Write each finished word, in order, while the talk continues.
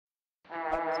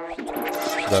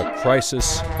The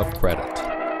crisis of credit,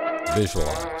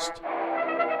 visualized.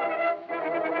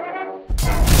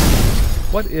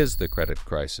 What is the credit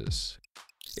crisis?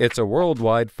 It's a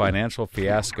worldwide financial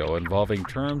fiasco involving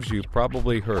terms you've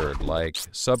probably heard like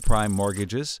subprime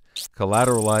mortgages,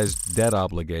 collateralized debt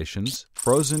obligations,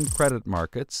 frozen credit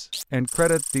markets, and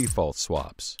credit default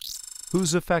swaps.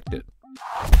 Who's affected?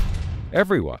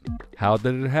 Everyone. How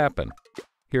did it happen?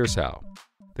 Here's how.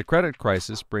 The credit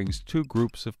crisis brings two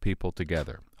groups of people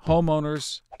together,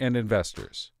 homeowners and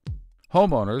investors.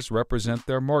 Homeowners represent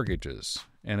their mortgages,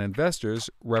 and investors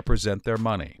represent their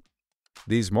money.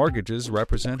 These mortgages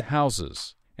represent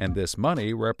houses, and this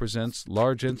money represents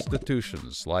large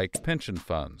institutions like pension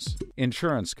funds,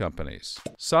 insurance companies,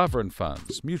 sovereign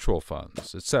funds, mutual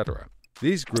funds, etc.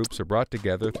 These groups are brought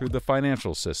together through the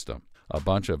financial system, a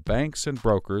bunch of banks and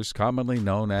brokers commonly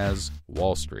known as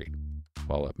Wall Street.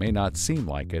 While it may not seem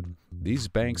like it, these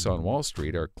banks on Wall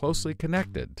Street are closely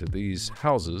connected to these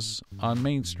houses on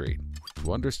Main Street.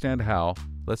 To understand how,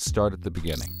 let's start at the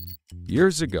beginning.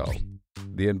 Years ago,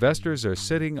 the investors are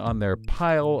sitting on their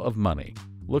pile of money,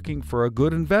 looking for a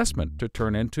good investment to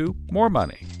turn into more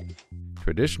money.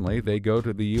 Traditionally, they go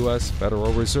to the U.S.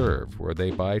 Federal Reserve, where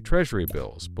they buy Treasury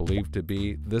bills, believed to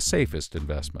be the safest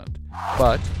investment.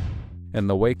 But in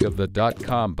the wake of the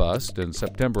dot-com bust in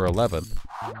September 11th,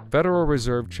 Federal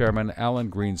Reserve Chairman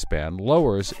Alan Greenspan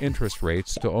lowers interest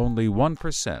rates to only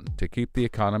 1% to keep the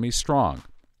economy strong.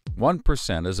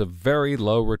 1% is a very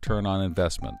low return on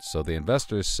investment, so the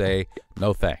investors say,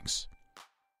 no thanks.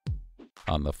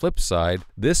 On the flip side,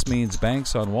 this means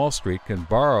banks on Wall Street can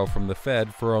borrow from the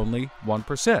Fed for only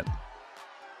 1%.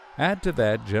 Add to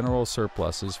that general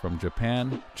surpluses from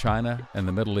Japan, China, and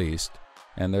the Middle East,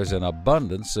 and there's an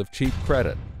abundance of cheap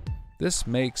credit. This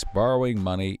makes borrowing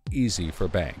money easy for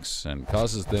banks and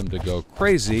causes them to go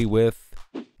crazy with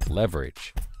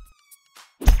leverage.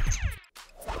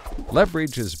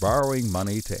 Leverage is borrowing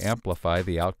money to amplify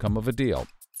the outcome of a deal.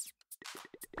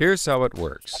 Here's how it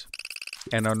works.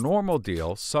 In a normal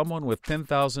deal, someone with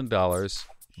 $10,000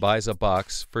 buys a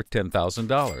box for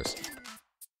 $10,000.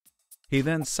 He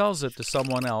then sells it to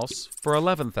someone else for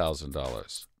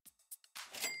 $11,000.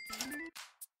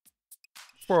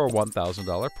 For a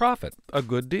 $1,000 profit, a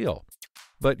good deal.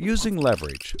 But using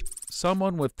leverage,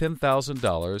 someone with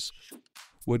 $10,000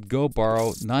 would go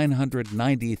borrow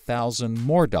 $990,000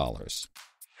 more dollars,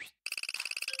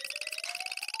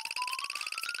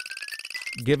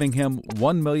 giving him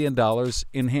 $1 million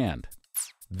in hand.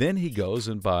 Then he goes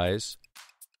and buys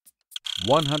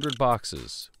 100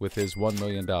 boxes with his $1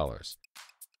 million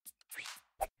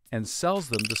and sells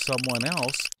them to someone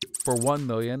else for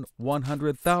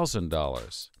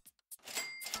 $1,100,000.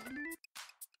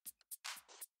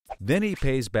 Then he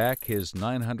pays back his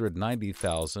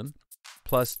 $990,000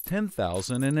 plus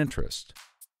 $10,000 in interest.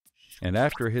 And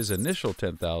after his initial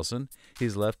 $10,000,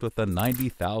 he's left with a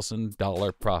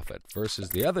 $90,000 profit versus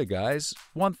the other guy's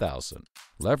 $1,000.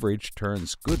 Leverage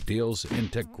turns good deals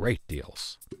into great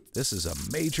deals. This is a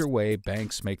major way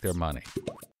banks make their money.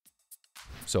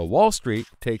 So Wall Street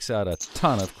takes out a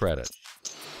ton of credit,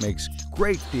 makes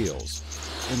great deals,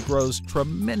 and grows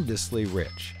tremendously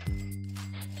rich,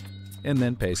 and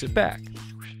then pays it back.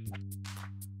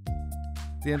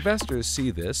 The investors see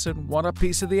this and want a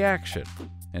piece of the action,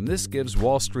 and this gives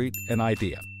Wall Street an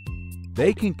idea.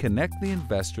 They can connect the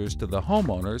investors to the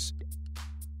homeowners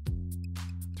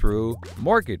through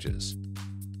mortgages.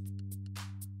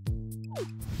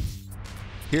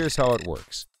 Here's how it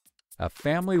works. A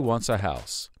family wants a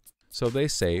house, so they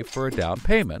save for a down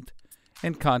payment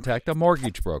and contact a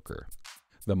mortgage broker.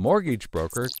 The mortgage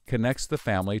broker connects the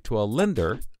family to a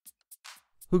lender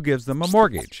who gives them a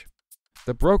mortgage.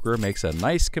 The broker makes a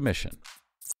nice commission.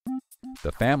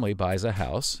 The family buys a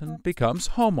house and becomes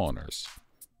homeowners.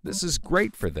 This is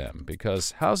great for them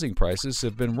because housing prices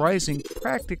have been rising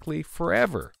practically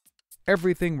forever.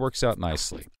 Everything works out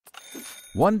nicely.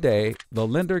 One day, the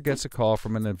lender gets a call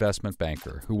from an investment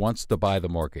banker who wants to buy the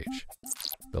mortgage.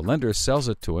 The lender sells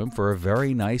it to him for a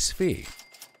very nice fee.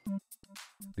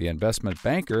 The investment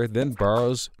banker then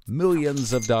borrows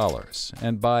millions of dollars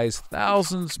and buys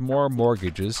thousands more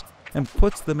mortgages and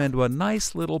puts them into a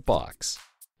nice little box.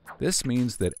 This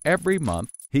means that every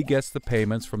month he gets the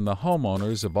payments from the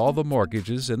homeowners of all the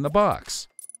mortgages in the box.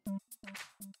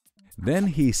 Then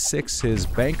he sicks his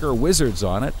banker wizards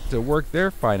on it to work their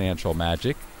financial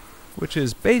magic, which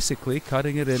is basically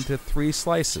cutting it into 3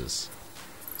 slices: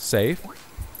 safe,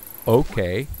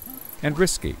 okay, and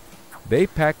risky. They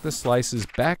pack the slices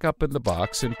back up in the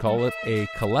box and call it a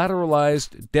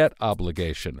collateralized debt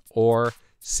obligation, or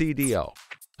CDO.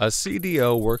 A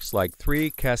CDO works like 3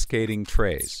 cascading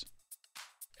trays.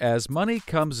 as money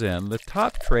comes in, the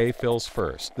top tray fills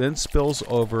first, then spills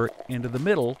over into the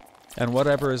middle, and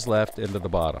whatever is left into the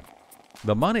bottom.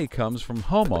 The money comes from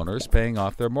homeowners paying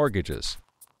off their mortgages.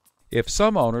 If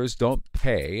some owners don't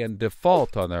pay and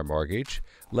default on their mortgage,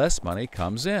 less money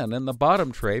comes in and the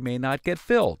bottom tray may not get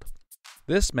filled.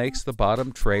 This makes the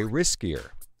bottom tray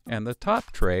riskier and the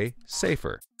top tray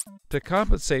safer. To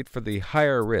compensate for the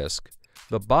higher risk,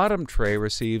 the bottom tray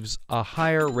receives a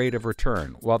higher rate of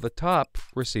return, while the top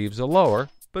receives a lower,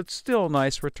 but still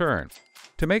nice return.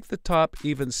 To make the top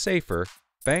even safer,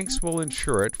 banks will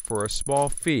insure it for a small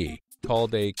fee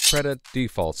called a credit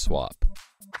default swap.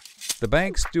 The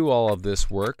banks do all of this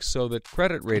work so that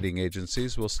credit rating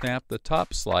agencies will stamp the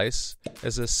top slice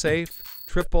as a safe,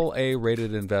 AAA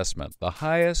rated investment, the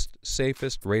highest,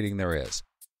 safest rating there is.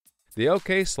 The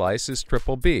OK slice is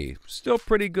BBB, still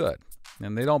pretty good,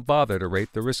 and they don't bother to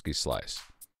rate the risky slice.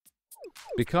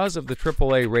 Because of the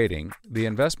AAA rating, the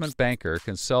investment banker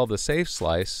can sell the safe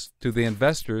slice to the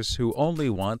investors who only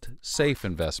want safe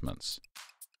investments.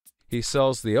 He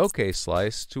sells the OK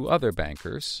slice to other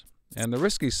bankers, and the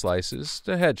risky slices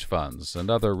to hedge funds and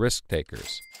other risk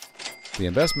takers. The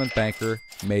investment banker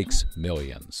makes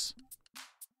millions.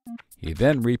 He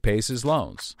then repays his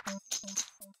loans.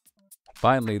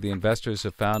 Finally, the investors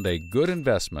have found a good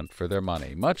investment for their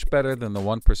money, much better than the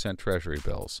 1% Treasury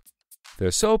bills. They're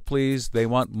so pleased they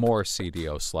want more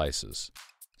CDO slices.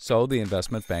 So the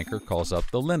investment banker calls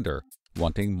up the lender,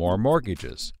 wanting more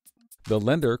mortgages. The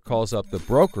lender calls up the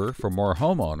broker for more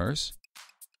homeowners,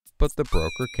 but the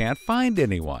broker can't find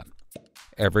anyone.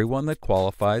 Everyone that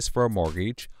qualifies for a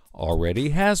mortgage already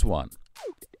has one,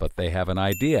 but they have an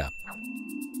idea.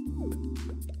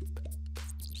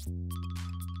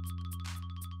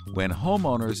 When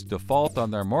homeowners default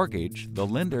on their mortgage, the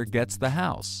lender gets the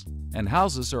house, and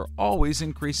houses are always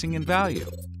increasing in value.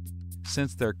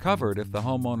 Since they're covered if the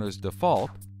homeowners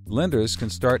default, lenders can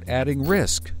start adding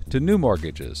risk to new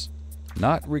mortgages,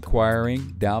 not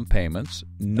requiring down payments,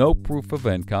 no proof of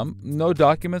income, no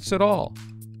documents at all.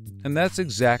 And that's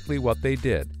exactly what they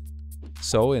did.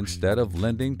 So instead of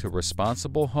lending to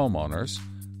responsible homeowners,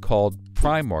 called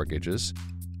prime mortgages,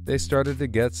 they started to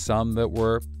get some that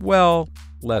were, well,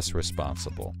 less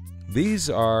responsible. These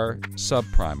are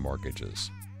subprime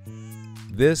mortgages.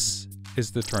 This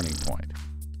is the turning point.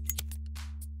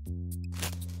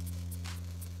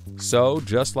 So,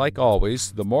 just like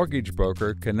always, the mortgage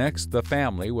broker connects the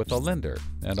family with a lender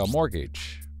and a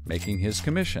mortgage, making his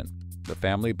commission. The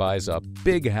family buys a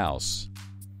big house.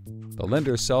 The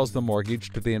lender sells the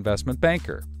mortgage to the investment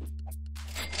banker,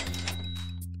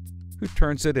 who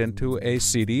turns it into a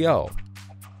CDO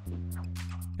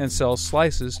and sells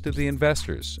slices to the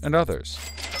investors and others.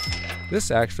 This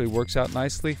actually works out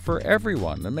nicely for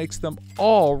everyone and makes them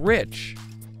all rich.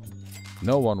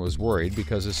 No one was worried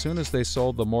because as soon as they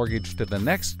sold the mortgage to the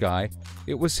next guy,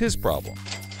 it was his problem.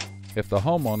 If the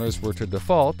homeowners were to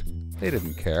default, they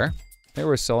didn't care. They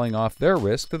were selling off their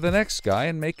risk to the next guy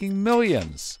and making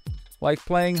millions, like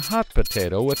playing hot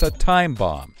potato with a time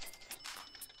bomb.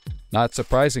 Not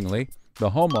surprisingly,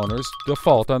 the homeowners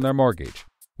default on their mortgage,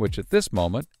 which at this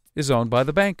moment is owned by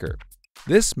the banker.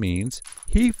 This means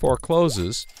he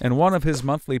forecloses and one of his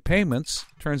monthly payments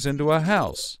turns into a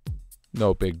house.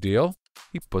 No big deal.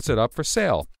 He puts it up for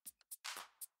sale.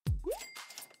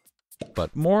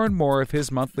 But more and more of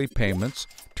his monthly payments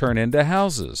turn into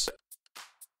houses.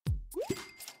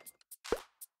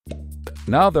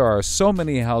 Now there are so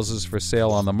many houses for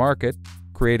sale on the market,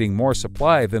 creating more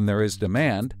supply than there is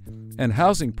demand, and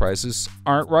housing prices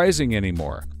aren't rising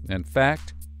anymore. In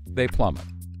fact, they plummet.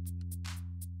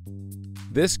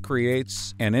 This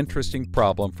creates an interesting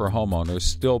problem for homeowners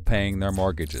still paying their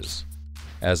mortgages.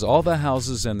 As all the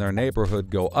houses in their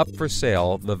neighborhood go up for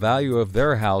sale, the value of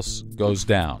their house goes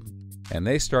down, and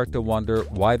they start to wonder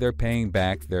why they're paying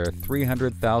back their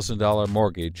 $300,000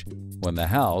 mortgage when the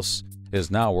house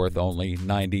is now worth only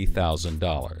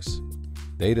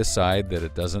 $90,000. They decide that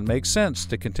it doesn't make sense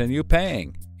to continue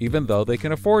paying, even though they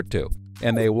can afford to,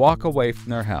 and they walk away from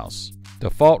their house.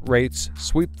 Default rates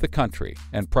sweep the country,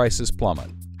 and prices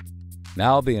plummet.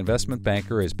 Now the investment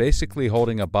banker is basically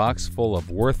holding a box full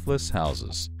of worthless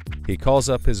houses. He calls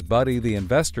up his buddy, the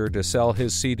investor, to sell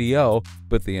his CDO,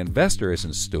 but the investor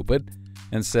isn't stupid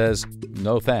and says,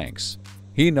 no thanks.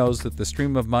 He knows that the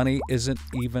stream of money isn't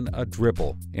even a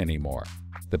dribble anymore.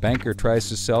 The banker tries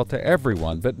to sell to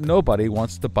everyone, but nobody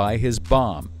wants to buy his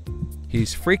bomb.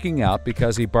 He's freaking out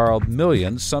because he borrowed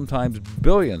millions, sometimes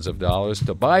billions of dollars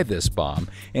to buy this bomb,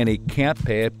 and he can't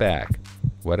pay it back.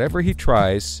 Whatever he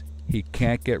tries, he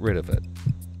can't get rid of it.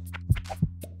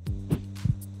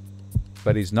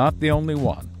 But he's not the only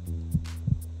one.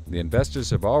 The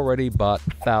investors have already bought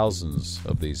thousands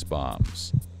of these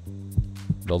bombs.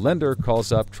 The lender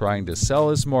calls up trying to sell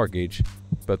his mortgage,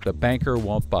 but the banker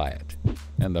won't buy it,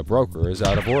 and the broker is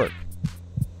out of work.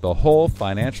 The whole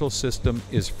financial system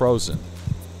is frozen,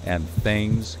 and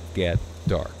things get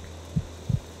dark.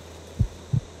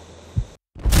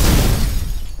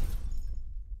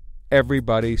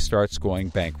 Everybody starts going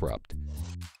bankrupt.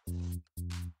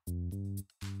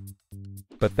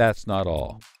 But that's not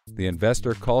all. The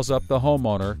investor calls up the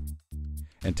homeowner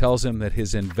and tells him that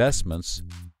his investments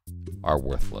are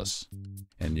worthless.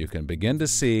 And you can begin to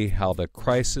see how the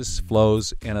crisis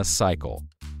flows in a cycle.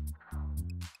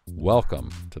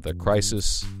 Welcome to the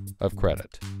crisis of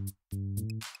credit.